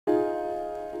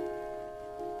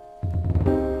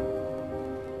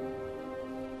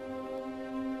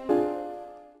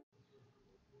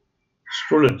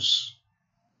Students,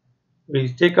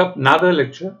 we take up another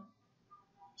lecture,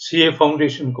 CA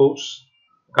Foundation course,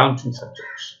 accounting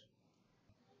subjects.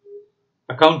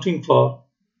 Accounting for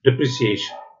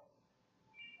depreciation.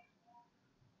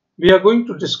 We are going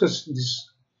to discuss this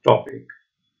topic,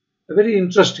 a very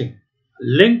interesting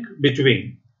link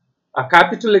between a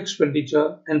capital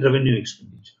expenditure and revenue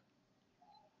expenditure.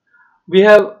 We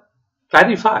have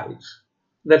clarified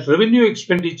that revenue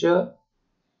expenditure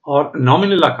are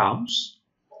nominal accounts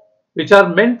which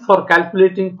are meant for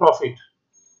calculating profit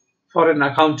for an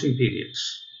accounting period,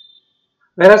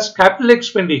 whereas capital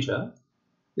expenditure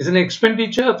is an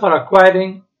expenditure for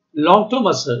acquiring long-term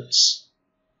assets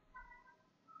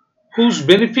whose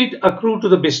benefit accrue to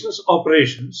the business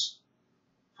operations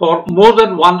for more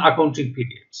than one accounting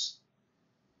period.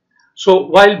 So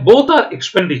while both are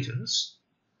expenditures,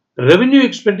 revenue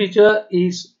expenditure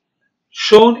is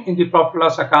shown in the profit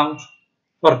loss account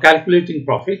for calculating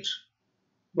profit,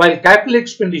 while capital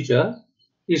expenditure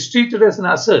is treated as an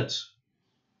asset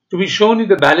to be shown in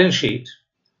the balance sheet,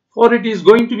 for it is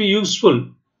going to be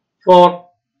useful for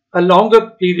a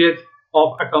longer period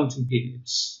of accounting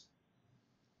periods.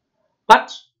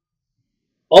 But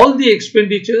all the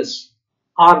expenditures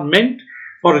are meant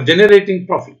for generating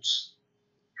profits,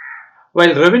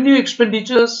 while revenue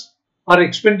expenditures are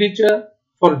expenditure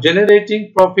for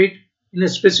generating profit in a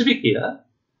specific year.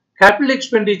 Capital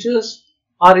expenditures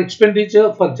are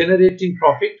expenditure for generating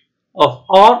profit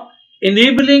or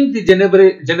enabling the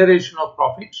generation of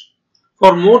profit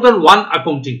for more than one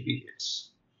accounting periods.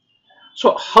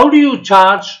 So how do you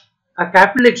charge a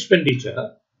capital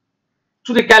expenditure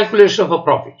to the calculation of a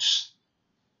profits?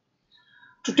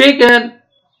 To take a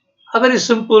very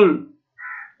simple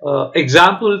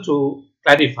example to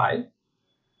clarify,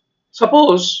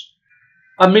 suppose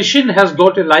a machine has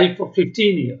got a life of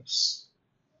 15 years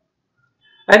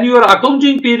and your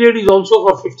accounting period is also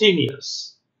for 15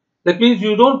 years. That means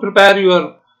you don't prepare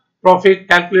your profit,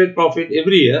 calculate profit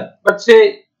every year, but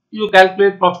say you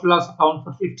calculate profit loss account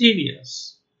for 15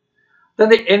 years. Then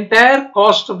the entire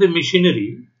cost of the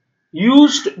machinery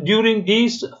used during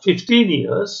these 15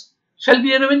 years shall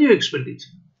be a revenue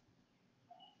expenditure.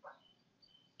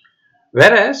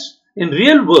 Whereas in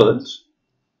real world,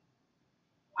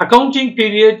 accounting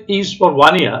period is for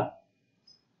 1 year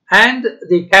and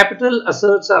the capital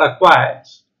assets are acquired,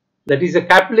 that is, a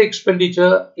capital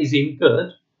expenditure is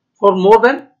incurred for more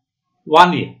than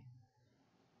 1 year.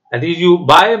 That is, you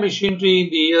buy a machinery in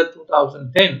the year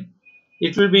 2010,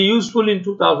 it will be useful in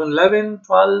 2011,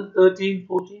 12, 13,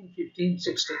 14, 15,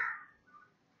 16.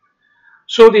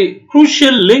 So the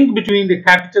crucial link between the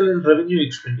capital and revenue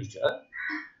expenditure,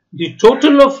 the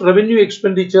total of revenue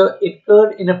expenditure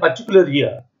incurred in a particular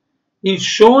year is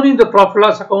shown in the profit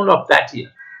loss account of that year.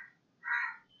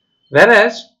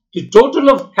 Whereas the total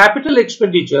of capital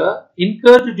expenditure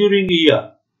incurred during the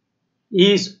year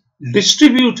is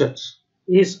distributed,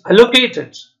 is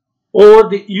allocated over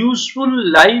the useful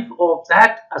life of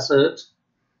that asset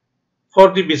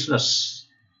for the business.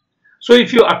 So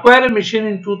if you acquire a machine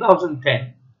in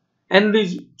 2010 and it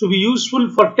is to be useful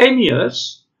for 10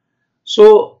 years,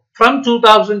 so from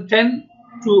 2010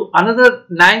 to another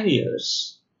 9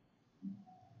 years,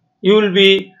 you will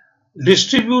be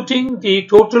distributing the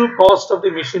total cost of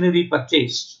the machinery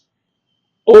purchased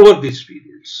over these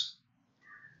periods.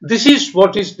 This is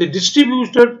what is the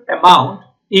distributed amount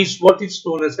is what is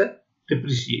known as a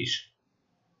depreciation.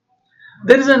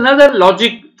 There is another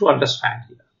logic to understand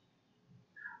here.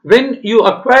 When you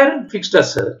acquire fixed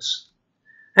assets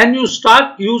and you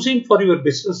start using for your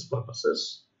business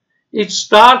purposes, it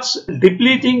starts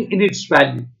depleting in its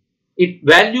value. Its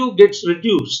value gets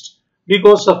reduced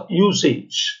because of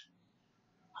usage.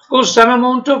 Of course, some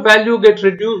amount of value gets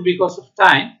reduced because of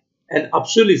time and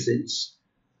obsolescence,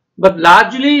 but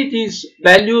largely it is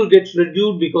value gets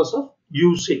reduced because of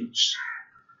usage.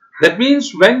 That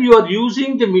means when you are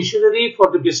using the machinery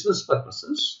for the business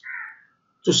purposes,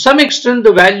 to some extent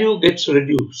the value gets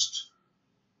reduced.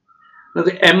 Now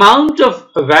the amount of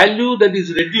value that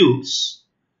is reduced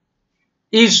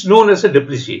is known as a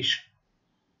depreciation,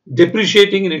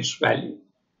 depreciating in its value.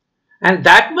 And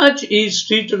that much is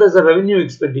treated as a revenue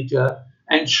expenditure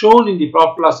and shown in the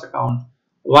profit loss account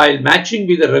while matching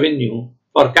with the revenue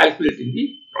for calculating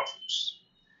the profits.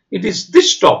 It is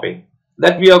this topic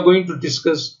that we are going to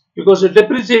discuss because the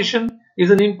depreciation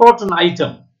is an important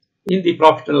item in the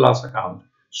profit and loss account.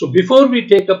 So before we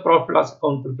take up profit loss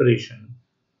account preparation,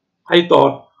 I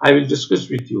thought I will discuss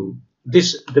with you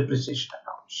this depreciation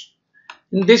accounts.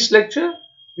 In this lecture,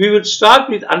 we will start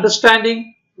with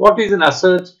understanding what is an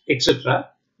asset, etc.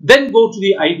 Then go to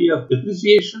the idea of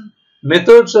depreciation,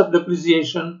 methods of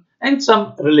depreciation, and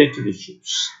some related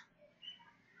issues.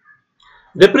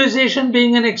 Depreciation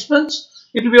being an expense,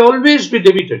 it will always be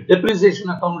debited. Depreciation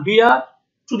account DR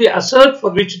to the asset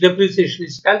for which depreciation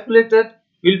is calculated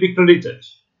will be credited.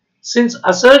 Since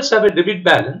assets have a debit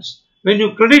balance, when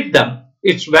you credit them,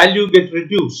 its value gets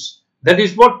reduced. That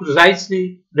is what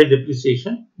precisely the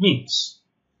depreciation means.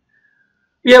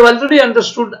 We have already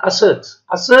understood assets.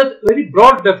 Asset, very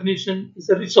broad definition, is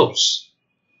a resource.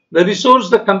 The resource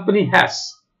the company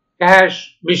has,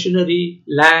 cash, machinery,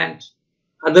 land,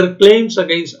 other claims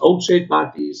against outside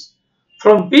parties,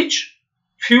 from which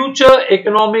future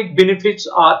economic benefits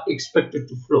are expected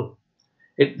to flow.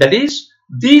 That is,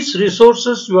 these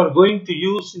resources you are going to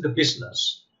use in the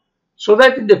business so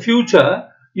that in the future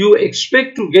you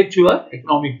expect to get your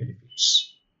economic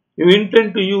benefits. You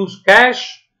intend to use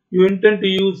cash, you intend to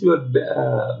use your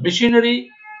machinery,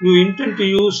 you intend to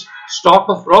use stock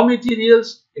of raw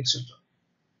materials, etc.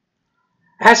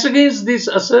 As against these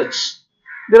assets,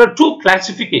 there are two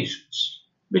classifications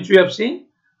which we have seen: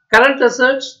 current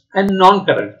assets and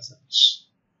non-current assets.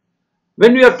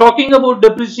 When we are talking about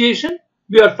depreciation,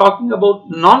 we are talking about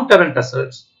non-current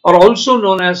assets, or also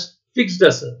known as fixed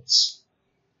assets.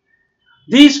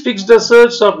 These fixed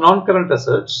assets or non-current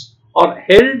assets are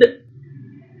held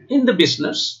in the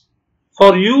business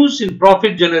for use in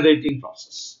profit generating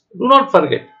process. Do not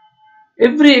forget,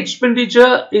 every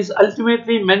expenditure is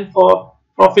ultimately meant for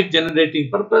profit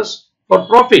generating purpose. For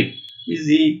profit is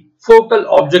the focal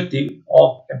objective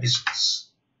of a business.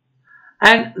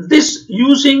 And this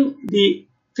using the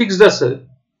fixed asset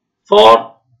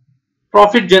for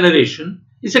profit generation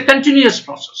is a continuous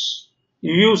process.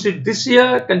 You use it this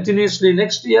year, continuously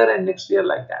next year, and next year,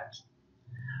 like that.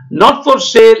 Not for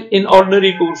sale in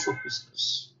ordinary course of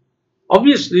business.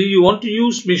 Obviously, you want to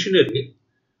use machinery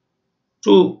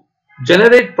to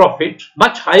generate profit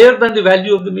much higher than the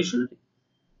value of the machinery.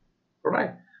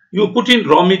 Right? You put in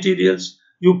raw materials,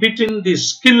 you put in the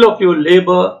skill of your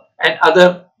labor and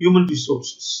other human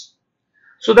resources.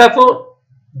 So therefore,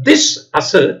 this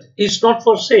asset is not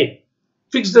for sale.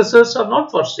 Fixed assets are not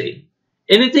for sale.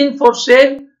 Anything for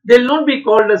sale, they will not be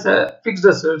called as a fixed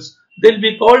assets. They will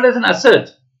be called as an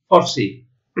asset for sale.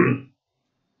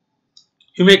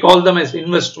 You may call them as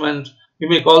investment, you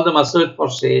may call them asset for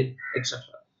sale, etc.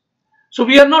 So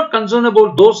we are not concerned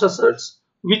about those assets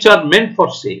which are meant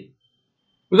for sale,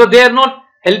 because they are not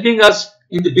helping us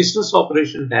in the business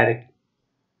operation directly.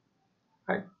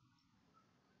 Right?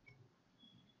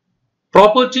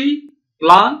 Property,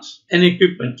 plants and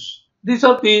equipment. These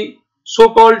are the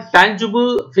so-called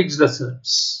tangible fixed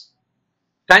assets.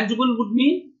 Tangible would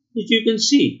mean that you can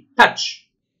see, touch.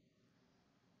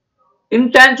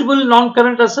 Intangible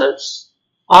non-current assets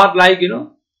are like,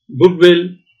 goodwill,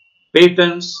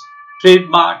 patents,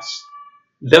 trademarks,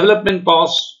 development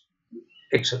costs,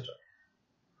 etc.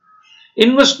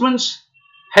 Investments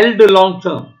held long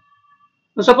term.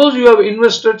 Now, suppose you have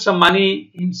invested some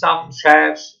money in some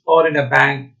shares or in a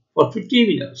bank for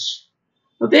 15 years.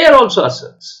 Now, they are also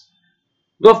assets.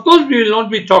 Though of course, we will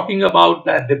not be talking about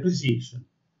that depreciation.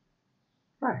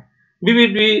 Right. We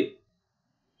will be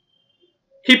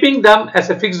keeping them as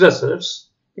a fixed assets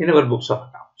in our books of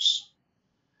accounts.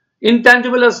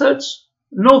 Intangible assets,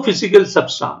 no physical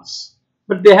substance,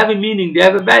 but they have a meaning, they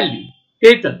have a value.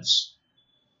 Patents.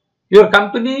 Your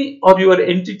company or your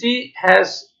entity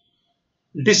has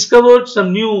discovered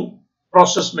some new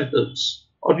process methods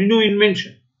or new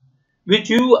invention which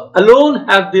you alone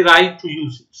have the right to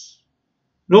use it.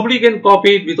 Nobody can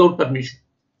copy it without permission.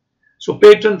 So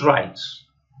patent rights.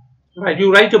 Right?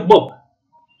 You write a book.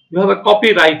 You have a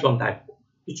copyright on that book,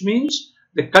 which means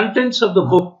the contents of the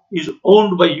book is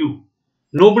owned by you.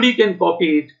 Nobody can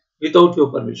copy it without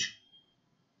your permission.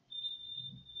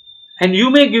 And you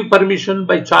may give permission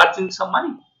by charging some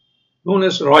money, known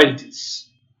as royalties.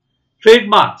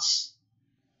 Trademarks.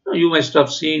 You must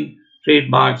have seen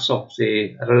trademarks of,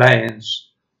 say,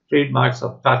 Reliance, trademarks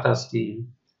of Tata Steel,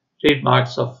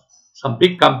 trademarks of some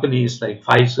big companies like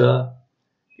Pfizer,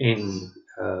 in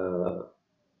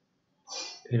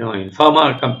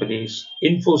pharma companies,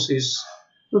 Infosys.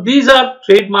 So these are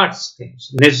trademarks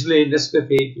things. Nestle,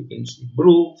 Nescafe, you can see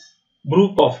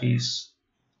brew coffees,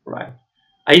 right?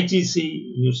 ITC,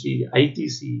 you see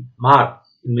ITC mark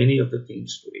in many of the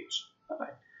things to it.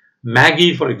 Right?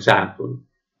 Maggie, for example.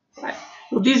 Right?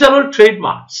 So these are all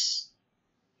trademarks.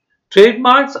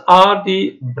 Trademarks are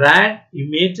the brand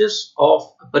images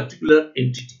of a particular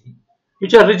entity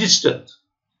which are registered.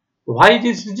 Why it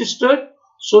is registered?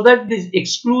 So that it is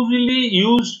exclusively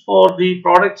used for the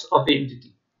products of the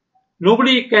entity.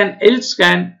 Nobody else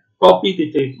can copy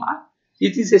the trademark.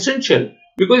 It is essential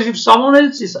because if someone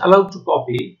else is allowed to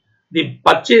copy, the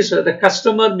purchaser, the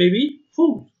customer may be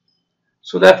fooled.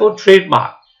 So therefore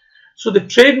trademark. So the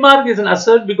trademark is an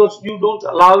asset because you don't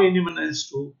allow anyone else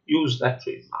to use that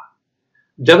trademark.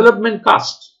 Development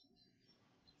cost.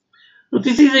 So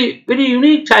this is a very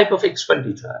unique type of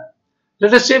expenditure.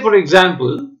 Let us say, for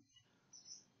example,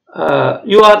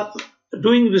 you are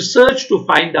doing research to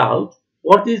find out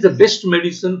what is the best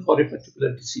medicine for a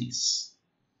particular disease.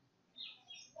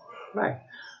 Right.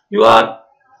 You are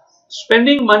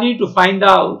spending money to find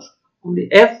out on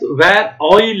the earth where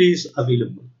oil is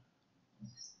available.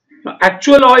 Now,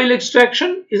 actual oil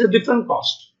extraction is a different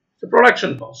cost, the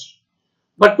production cost.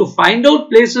 But to find out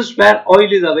places where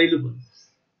oil is available,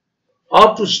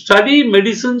 or to study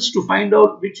medicines to find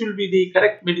out which will be the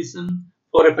correct medicine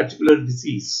for a particular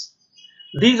disease,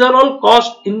 these are all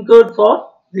costs incurred for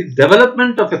the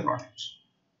development of a product.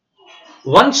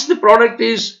 Once the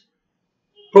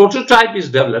prototype is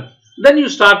developed, then you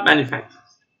start manufacturing.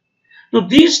 Now,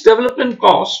 these development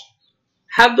costs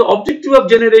have the objective of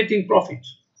generating profit,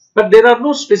 but there are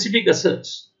no specific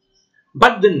assets.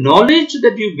 But the knowledge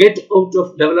that you get out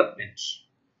of development,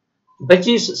 which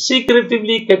is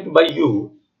secretively kept by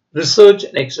you, research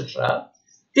and etc.,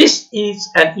 this is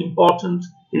an important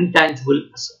intangible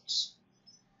asset.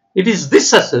 It is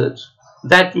this asset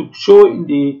that you show in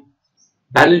the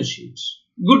balance sheets.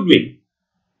 Goodwill,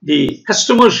 the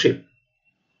customership,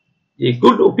 the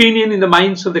good opinion in the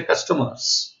minds of the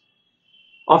customers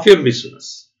of your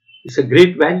business is a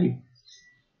great value.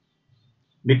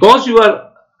 Because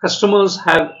your customers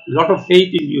have a lot of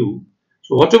faith in you,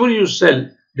 so whatever you sell,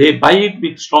 they buy it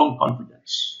with strong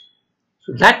confidence.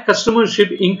 So that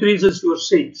customership increases your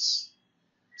sales.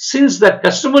 Since that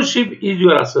customership is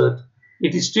your asset,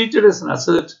 it is treated as an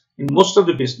asset in most of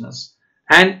the business,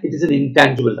 and it is an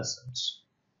intangible asset.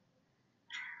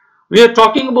 We are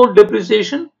talking about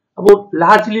depreciation, about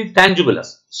largely tangible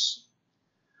assets.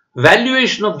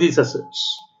 Valuation of these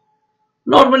assets.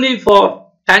 Normally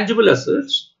for tangible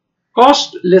assets,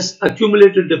 cost less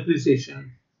accumulated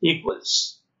depreciation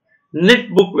equals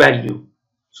net book value.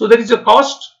 So there is a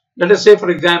cost. Let us say, for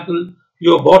example,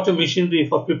 you have bought a machinery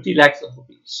for 50 lakhs of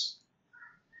rupees.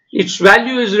 Its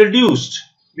value is reduced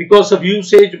because of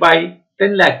usage by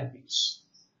 10 lakh rupees.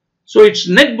 So its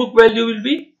net book value will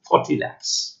be 40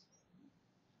 lakhs.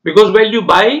 Because when you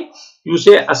buy, you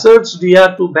say assets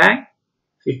DR to bank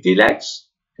 50 lakhs,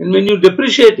 and when you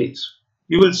depreciate it,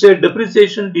 you will say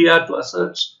depreciation DR to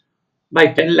assets by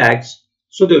 10 lakhs.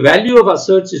 So the value of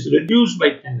assets is reduced by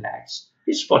 10 lakhs,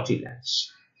 is 40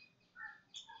 lakhs.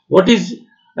 What is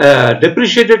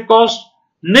depreciated cost?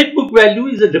 Net book value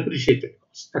is a depreciated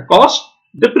cost. A cost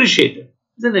depreciated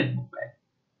is a net book value.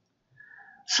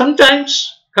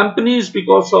 Sometimes companies,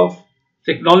 because of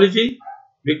technology,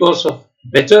 because of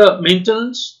better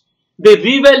maintenance, they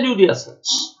revalue the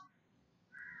assets.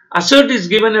 Asset is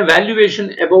given a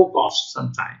valuation above cost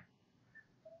sometime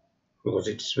because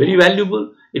it is very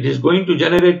valuable. It is going to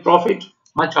generate profit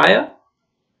much higher.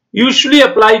 Usually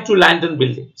apply to land and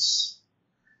buildings.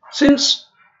 Since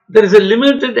there is a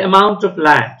limited amount of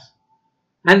land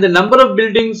and the number of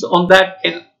buildings on that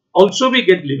can also be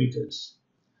get limited.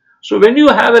 So when you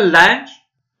have a land,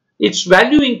 its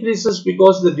value increases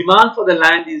because the demand for the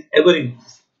land is ever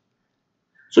increasing.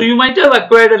 So you might have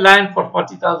acquired a land for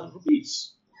 40,000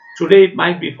 rupees. Today it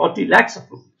might be 40 lakhs of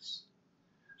rupees.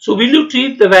 So will you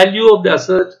treat the value of the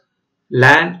asset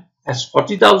land as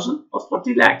 40,000 or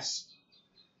 40 lakhs?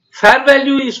 Fair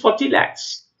value is 40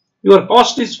 lakhs. Your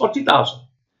cost is 40,000.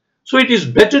 So it is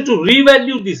better to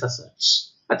revalue these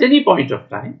assets at any point of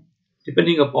time,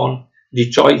 depending upon the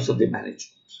choice of the management.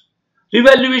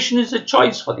 Revaluation is a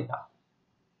choice for the company.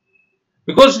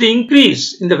 Because the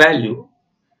increase in the value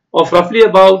of roughly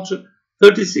about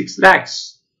 36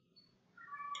 lakhs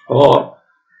or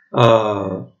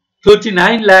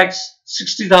 39 lakhs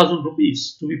 60,000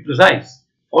 rupees to be precise,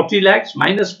 40 lakhs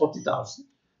minus 40,000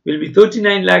 will be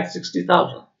 39 lakhs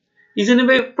 60,000 is in a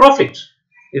way profit.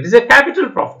 It is a capital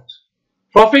profit.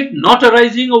 Profit not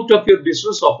arising out of your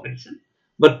business operation,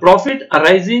 but profit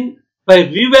arising by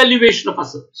revaluation of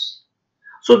assets.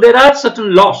 So there are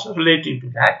certain laws relating to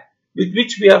that with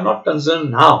which we are not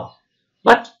concerned now.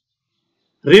 But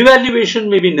revaluation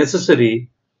may be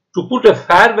necessary to put a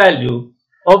fair value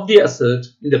of the asset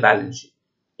in the balance sheet.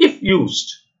 If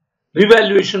used,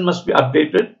 revaluation must be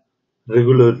updated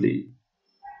regularly.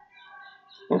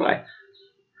 Alright.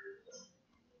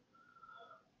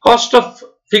 Cost of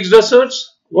fixed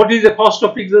assets. What is the cost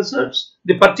of fixed assets?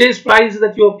 The purchase price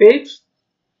that you have paid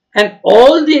and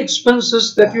all the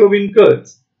expenses that you have incurred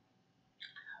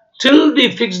till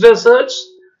the fixed assets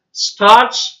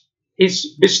starts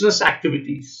its business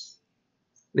activities.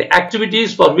 the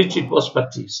activities for which it was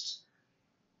purchased.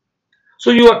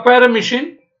 So you acquire a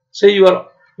machine, say your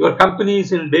company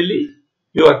is in Delhi,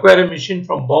 you acquire a machine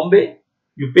from Bombay,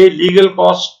 you pay legal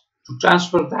costs to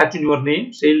transfer that in your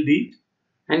name, sale deed,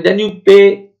 and then you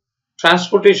pay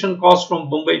transportation costs from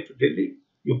Bombay to Delhi,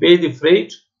 you pay the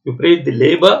freight, you pay the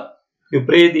labor, you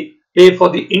pay for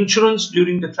the insurance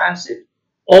during the transit.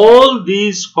 All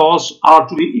these costs are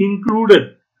to be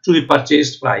included to the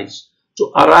purchase price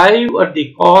to arrive at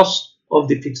the cost of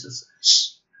the fixed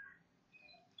assets.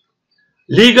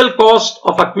 Legal cost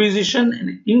of acquisition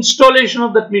and installation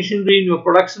of that machinery in your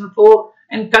production floor,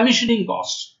 and commissioning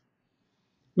costs.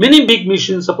 Many big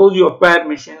machines, suppose you acquire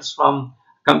machines from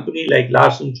a company like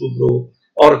Larsen Toubro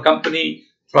or a company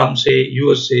from say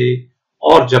USA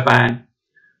or Japan.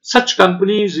 Such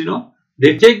companies,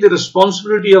 they take the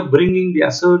responsibility of bringing the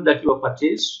asset that you have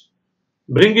purchased,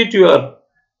 bring it to your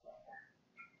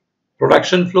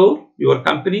production floor, your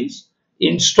companies,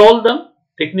 install them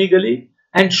technically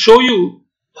and show you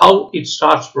how it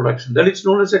starts production. That is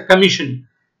known as a commissioning.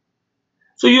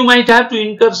 So you might have to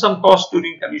incur some cost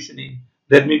during commissioning.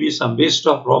 There may be some waste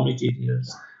of raw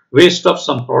materials, waste of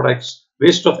some products,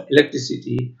 waste of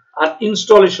electricity, or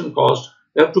installation cost.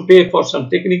 You have to pay for some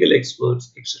technical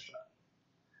experts, etc.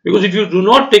 Because if you do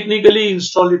not technically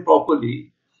install it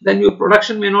properly, then your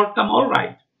production may not come all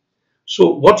right. So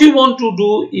what you want to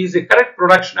do is a correct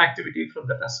production activity from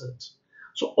that asset.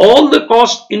 So all the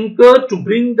costs incurred to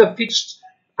bring the fixed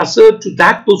asset to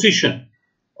that position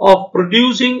of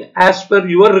producing as per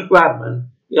your requirement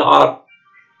are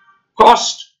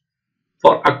cost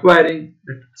for acquiring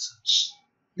the assets.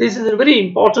 This is a very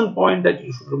important point that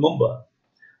you should remember,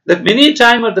 that many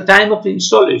times at the time of the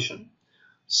installation,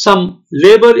 some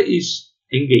labor is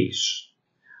engaged.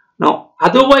 Now,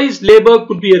 otherwise labor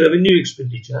could be a revenue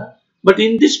expenditure, but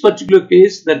in this particular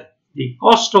case, that the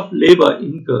cost of labor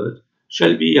incurred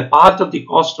shall be a part of the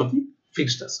cost of the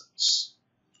fixed assets.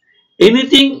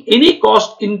 Any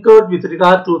cost incurred with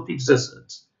regard to a fixed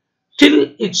asset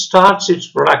till it starts its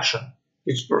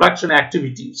production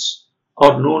activities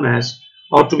are known as,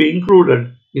 or to be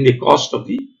included in the cost of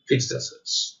the fixed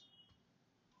assets.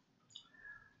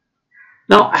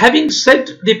 Now, having said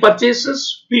the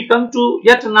purchases, we come to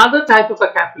yet another type of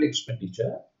a capital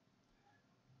expenditure,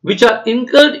 which are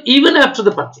incurred even after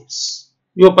the purchase.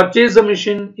 You purchase the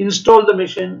machine, install the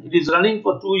machine, it is running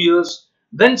for 2 years,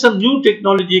 then some new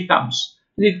technology comes,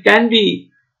 and it can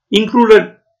be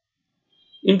included,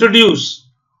 introduced,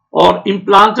 or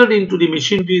implanted into the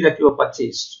machinery that you have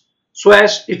purchased, so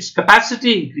as its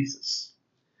capacity increases.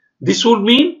 This would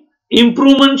mean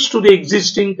improvements to the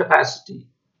existing capacity.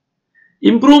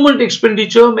 Improvement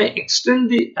expenditure may extend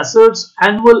the asset's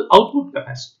annual output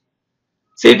capacity.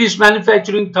 Say it is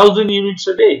manufacturing 1000 units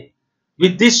a day.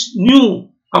 With this new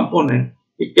component,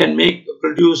 it can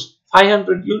produce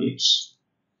 500 units.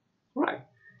 Right.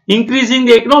 Increasing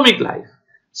the economic life.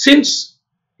 Since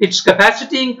its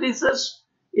capacity increases,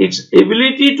 its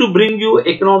ability to bring you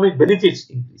economic benefits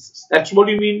increases. That's what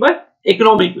you mean by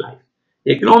economic life.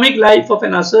 Economic life of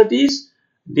an asset is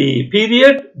the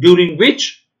period during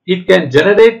which it can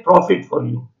generate profit for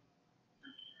you.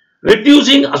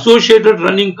 Reducing associated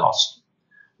running costs.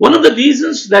 One of the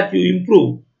reasons that you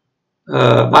improve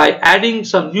by adding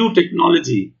some new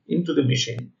technology into the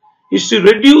machine is to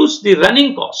reduce the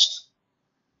running costs.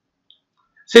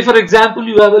 Say for example,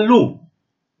 you have a loom,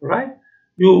 right?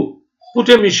 You put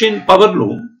a machine, power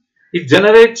loom, it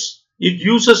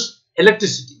uses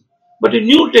electricity. But a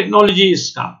new technology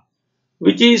is come,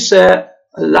 which is a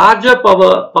larger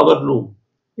power loom.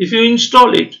 If you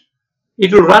install it,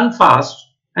 it will run fast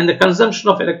and the consumption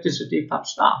of electricity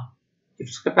comes down.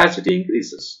 Its capacity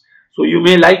increases. So you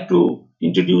may like to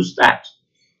introduce that.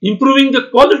 Improving the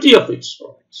quality of its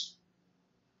products.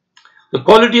 The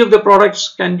quality of the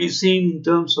products can be seen in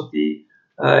terms of the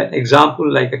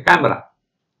example like a camera.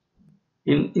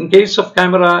 In case of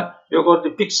camera, you've got the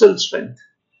pixel strength.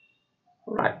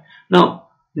 Right. Now,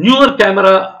 newer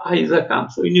camera either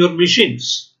comes. So in your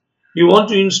machines, you want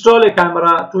to install a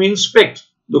camera to inspect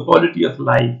the quality of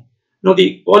light. Now,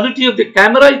 the quality of the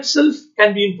camera itself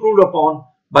can be improved upon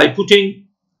by putting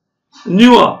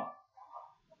newer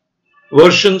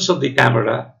versions of the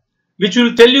camera, which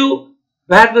will tell you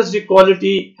where does the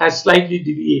quality has slightly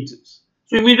deviated.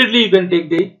 So immediately you can take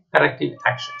the corrective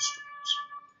actions.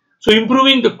 So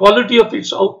improving the quality of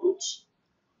its outputs.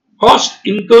 Cost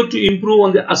incurred to improve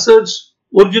on the asset's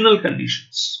original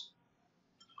conditions.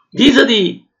 These are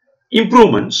the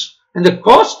improvements, and the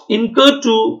cost incurred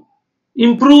to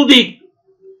improve the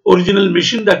original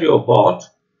machine that you have bought,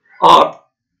 or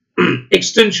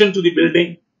extension to the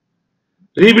building,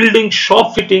 rebuilding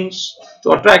shop fittings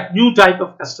to attract new type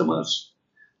of customers.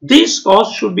 These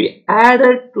costs should be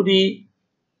added to the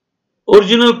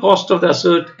original cost of the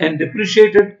asset and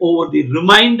depreciated over the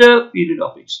remainder period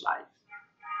of its life.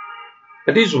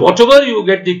 That is, whatever you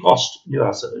get the cost in your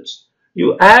assets,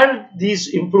 you add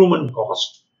these improvement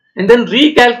costs and then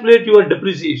recalculate your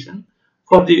depreciation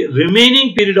for the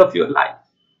remaining period of your life.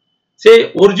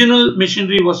 Say original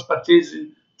machinery was purchased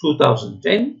in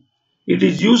 2010, it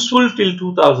is useful till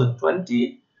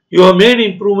 2020, you have made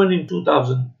improvement in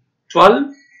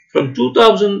 2012, from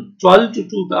 2012 to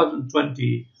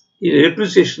 2020, the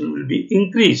depreciation will be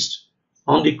increased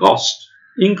on the cost,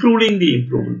 including the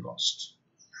improvement cost.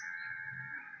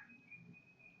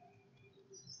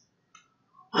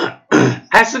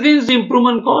 As against the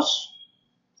improvement cost,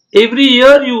 every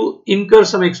year you incur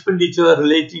some expenditure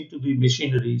relating to the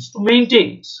machineries to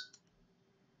maintain.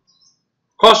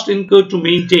 Cost incurred to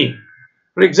maintain.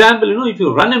 For example, if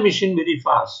you run a machine very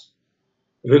fast,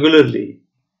 regularly,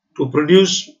 to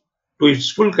produce to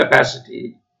its full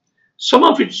capacity, some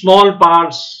of its small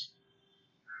parts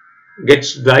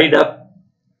gets dried up,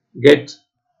 get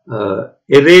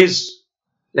erased,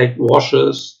 like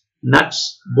washers,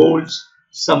 nuts, bolts,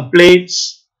 some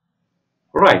plates,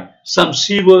 right, some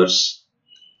sievers.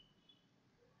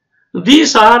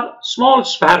 These are small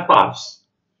spare parts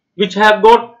which have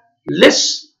got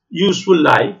less useful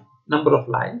life, number of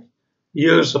life,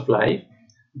 years of life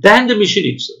than the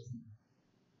machine itself.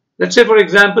 Let's say, for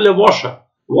example, a washer.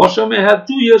 Washer may have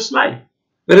 2 years life,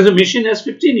 whereas a machine has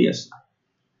 15 years life.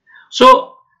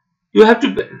 So you have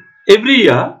to every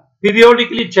year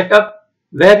periodically check up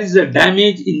where is the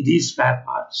damage in these spare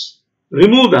parts,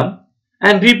 remove them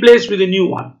and replace with a new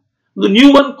one. The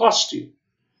new one costs you.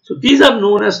 So these are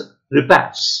known as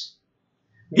repairs.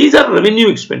 These are revenue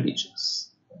expenditures.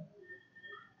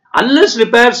 Unless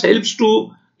repairs helps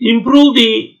to improve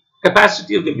the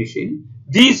capacity of the machine,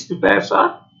 these repairs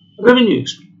are revenue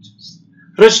expenditures.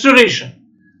 Restoration,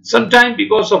 sometimes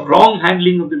because of wrong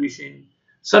handling of the machine,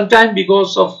 sometimes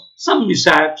because of some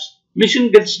mishaps,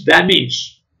 machine gets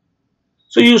damaged.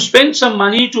 So you spend some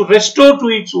money to restore to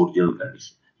its original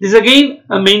condition. This is again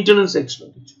a maintenance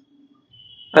expenditure,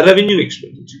 a revenue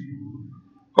expenditure.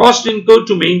 Cost incurred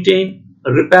to maintain,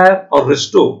 repair or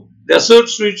restore the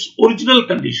assets to its original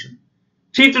condition,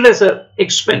 treated as an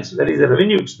expense, that is a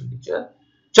revenue expenditure,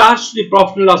 charged to the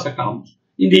profit and loss account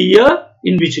in the year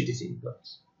in which it is incurred.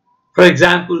 For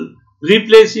example,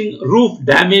 replacing roof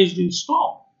damaged in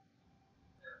storm,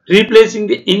 replacing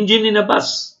the engine in a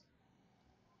bus.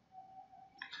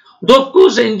 Though of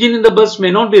course the engine in the bus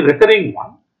may not be a recurring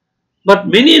one, but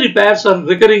many repairs are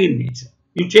recurring in nature.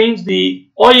 You change the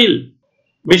oil,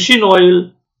 machine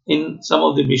oil in some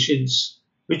of the machines,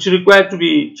 which require to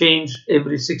be changed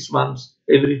every 6 months,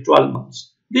 every 12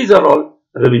 months. These are all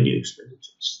revenue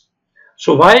expenditures.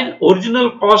 So while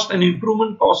original cost and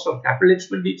improvement cost are capital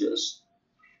expenditures,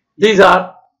 these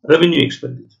are revenue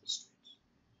expenditures.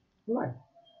 Right.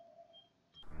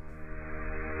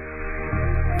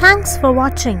 Thanks for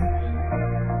watching.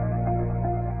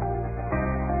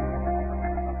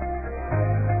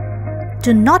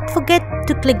 Do not forget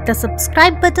to click the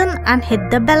subscribe button and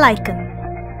hit the bell icon.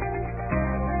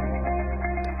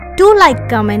 Do like,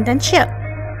 comment and share.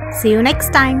 See you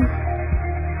next time.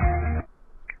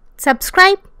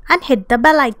 Subscribe and hit the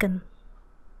bell icon.